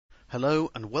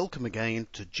Hello and welcome again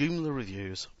to Joomla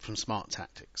Reviews from Smart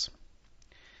Tactics.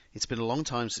 It's been a long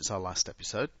time since our last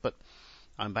episode, but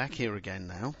I'm back here again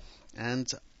now, and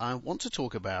I want to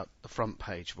talk about the front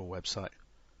page of a website.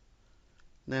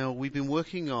 Now, we've been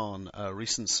working on a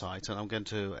recent site, and I'm going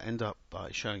to end up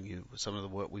by showing you some of the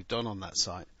work we've done on that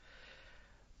site.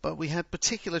 But we had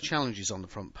particular challenges on the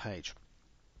front page.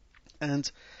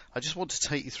 And I just want to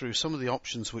take you through some of the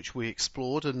options which we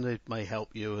explored, and it may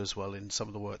help you as well in some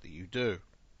of the work that you do.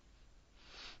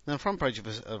 Now, the front page of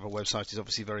a website is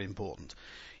obviously very important.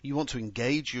 You want to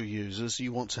engage your users,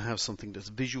 you want to have something that's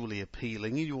visually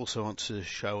appealing, and you also want to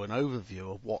show an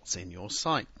overview of what's in your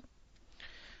site.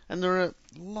 And there are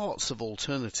lots of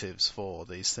alternatives for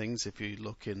these things. If you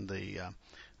look in the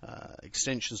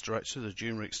extensions directory, the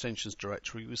Joomla extensions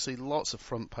directory, you see lots of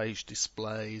front page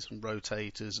displays and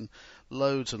rotators and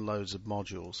loads of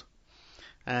modules,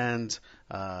 and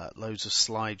loads of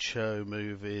slideshow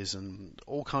movies and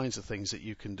all kinds of things that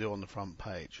you can do on the front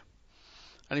page.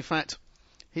 And in fact,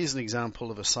 here's an example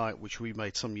of a site which we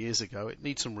made some years ago. It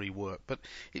needs some rework, but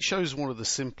it shows one of the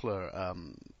simpler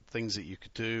things that you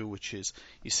could do, which is,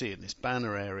 you see in this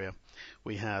banner area,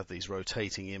 we have these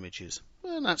rotating images,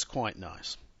 and that's quite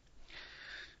nice.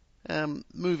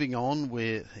 Moving on,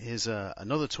 here's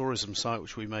another tourism site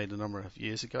which we made a number of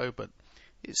years ago, but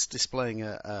it's displaying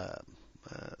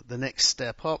the next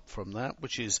step up from that,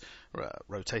 which is a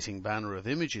rotating banner of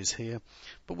images here.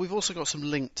 But we've also got some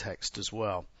link text as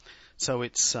well. So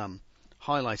it's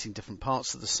highlighting different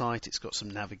parts of the site, it's got some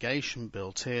navigation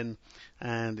built in,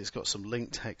 and it's got some link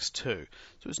text too.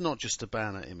 So it's not just the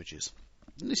banner images.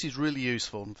 And this is really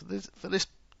useful, and for this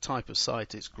type of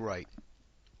site it's great.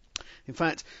 In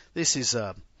fact, this is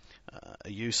a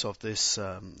use of this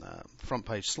front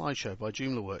page slideshow by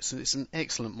Joomlaworks, and it's an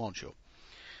excellent module.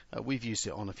 We've used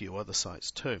it on a few other sites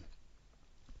too.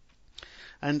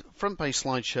 And front page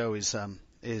slideshow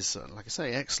is like I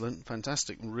say, excellent,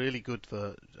 fantastic, and really good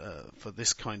for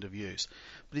this kind of use.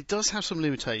 But it does have some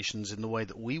limitations in the way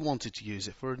that we wanted to use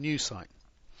it for a new site.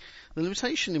 The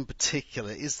limitation in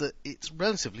particular is that it's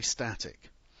relatively static.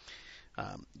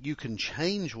 You can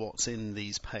change what's in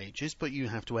these pages, but you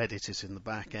have to edit it in the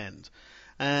back end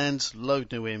and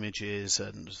load new images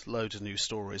and load new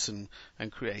stories and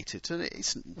create it. And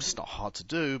it's not hard to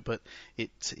do, but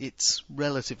it's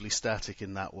relatively static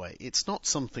in that way. It's not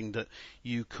something that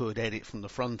you could edit from the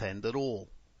front end at all.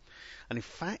 And in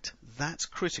fact, that's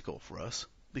critical for us,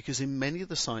 because in many of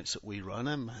the sites that we run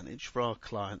and manage for our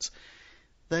clients,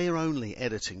 they are only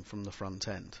editing from the front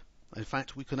end. In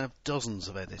fact, we can have dozens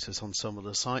of editors on some of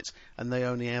the sites, and they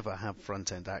only ever have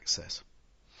front-end access.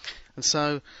 And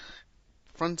so,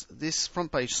 this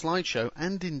front page slideshow,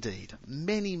 and indeed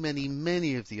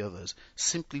many of the others,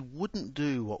 simply wouldn't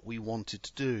do what we wanted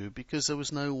to do because there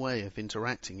was no way of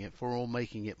interacting it or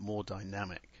making it more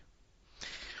dynamic.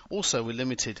 Also, we're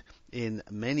limited in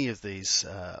many of these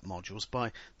modules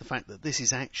by the fact that this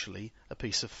is actually a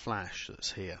piece of Flash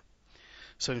that's here.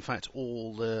 So in fact,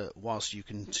 whilst you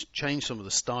can change some of the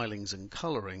stylings and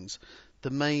colorings, the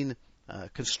main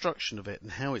construction of it and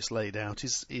how it's laid out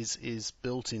is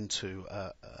built into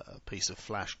a piece of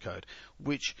Flash code,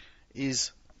 which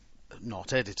is not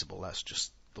editable. That's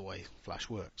just the way Flash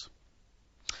works.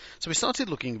 So we started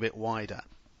looking a bit wider,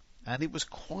 and it was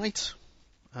quite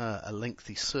a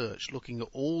lengthy search looking at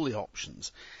all the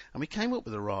options, and we came up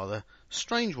with a rather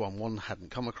strange one hadn't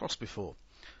come across before.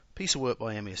 Piece of work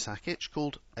by Emir Sakic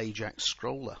called Ajax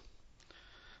Scroller.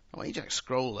 Now, Ajax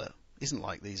Scroller isn't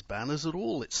like these banners at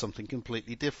all. It's something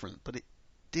completely different, but it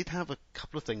did have a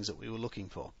couple of things that we were looking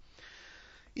for.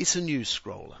 It's a news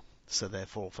scroller, so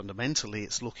therefore fundamentally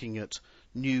it's looking at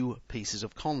new pieces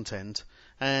of content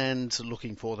and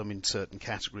looking for them in certain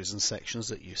categories and sections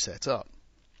that you set up.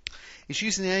 It's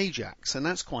using the Ajax, and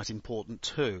that's quite important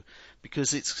too,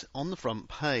 because it's on the front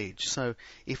page. So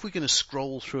if we're going to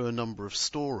scroll through a number of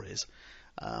stories,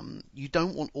 you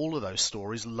don't want all of those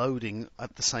stories loading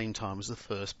at the same time as the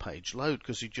first page load,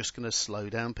 because you're just going to slow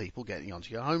down people getting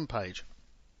onto your home page.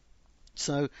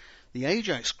 So the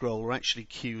Ajax scroller actually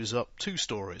queues up two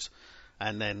stories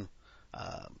and then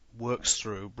works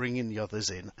through, bringing the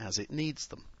others in as it needs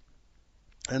them.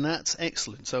 And that's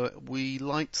excellent. So we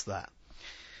liked that.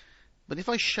 But if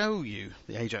I show you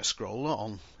the Ajax scroller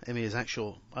on Emir's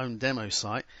actual own demo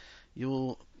site,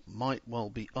 you might well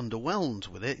be underwhelmed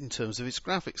with it in terms of its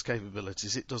graphics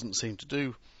capabilities. It doesn't seem to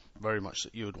do very much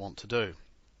that you would want to do.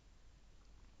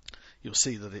 You'll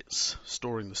see that it's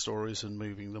storing the stories and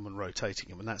moving them and rotating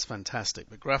them, and that's fantastic.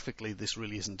 But graphically, this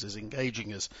really isn't as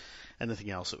engaging as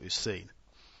anything else that we've seen.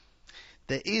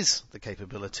 There is the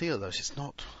capability, although it's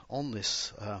not on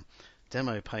this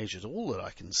demo page at all that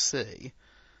I can see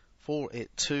for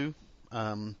it to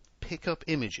pick up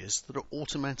images that are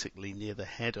automatically near the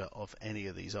header of any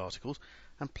of these articles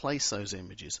and place those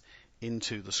images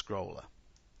into the scroller.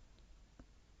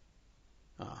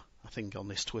 I think on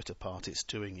this Twitter part it's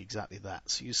doing exactly that.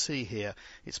 So you see here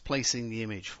it's placing the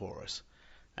image for us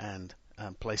and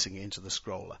placing it into the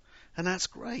scroller, and that's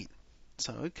great.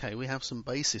 So okay, we have some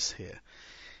basis here.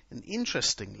 And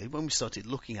interestingly, when we started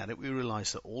looking at it, we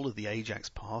realized that all of the Ajax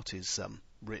part is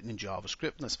written in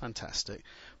JavaScript, and that's fantastic.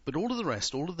 But all of the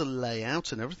rest, all of the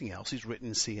layout and everything else is written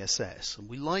in CSS. And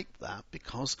we liked that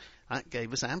because that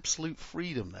gave us absolute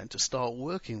freedom then to start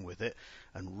working with it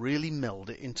and really meld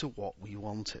it into what we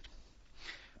wanted.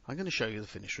 I'm going to show you the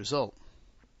finished result.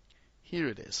 Here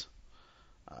it is.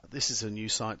 This is a new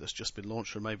site that's just been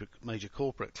launched for a major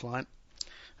corporate client.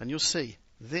 And you'll see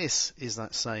this is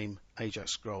that same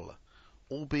Ajax scroller,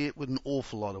 albeit with an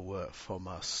awful lot of work from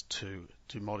us to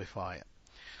modify it.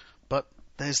 But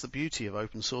there's the beauty of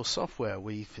open source software.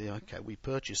 We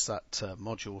purchased that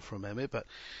module from Emir, but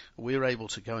we're able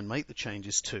to go and make the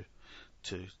changes to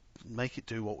make it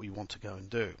do what we want to go and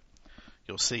do.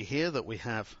 You'll see here that we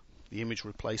have the image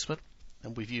replacement,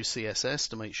 and we've used CSS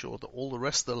to make sure that all the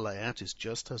rest of the layout is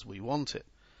just as we want it.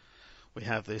 We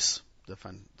have this.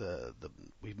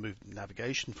 We've moved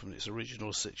navigation from its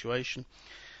original situation,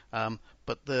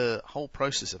 but the whole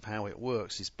process of how it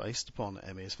works is based upon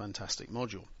Emir's fantastic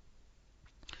module,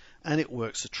 and it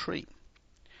works a treat.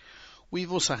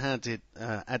 We've also had it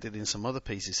added in some other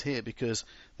pieces here because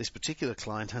this particular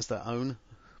client has their own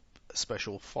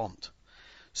special font.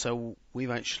 So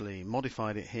we've actually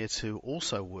modified it here to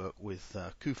also work with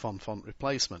Kufon font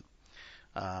replacement.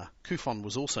 Kufon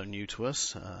was also new to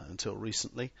us until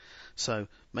recently, so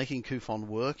making Kufon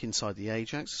work inside the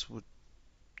Ajax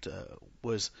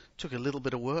took a little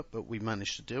bit of work, but we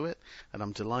managed to do it, and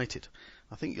I'm delighted.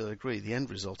 I think you'll agree the end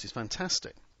result is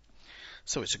fantastic.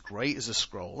 So it's great as a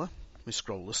scroller. We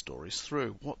scroll the stories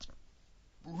through. What's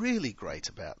really great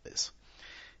about this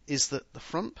is that the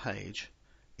front page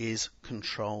is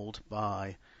controlled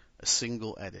by a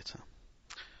single editor.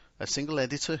 A single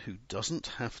editor who doesn't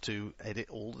have to edit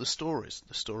all the stories.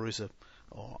 The stories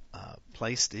are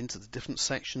placed into the different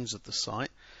sections of the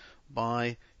site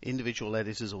by individual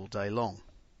editors all day long.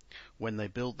 When they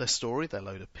build their story, they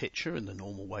load a picture in the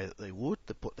normal way that they would.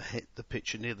 They put the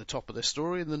picture near the top of their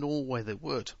story in the normal way they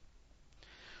would.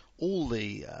 All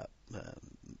the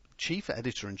chief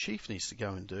editor-in-chief needs to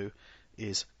go and do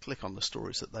is click on the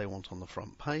stories that they want on the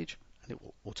front page, and it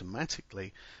will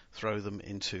automatically throw them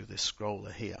into this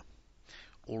scroller here.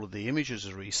 All of the images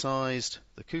are resized,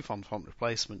 the Kufon font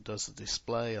replacement does the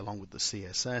display along with the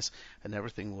CSS, and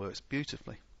everything works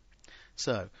beautifully.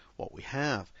 So what we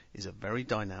have is a very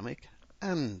dynamic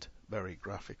and very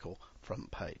graphical front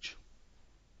page.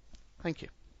 Thank you.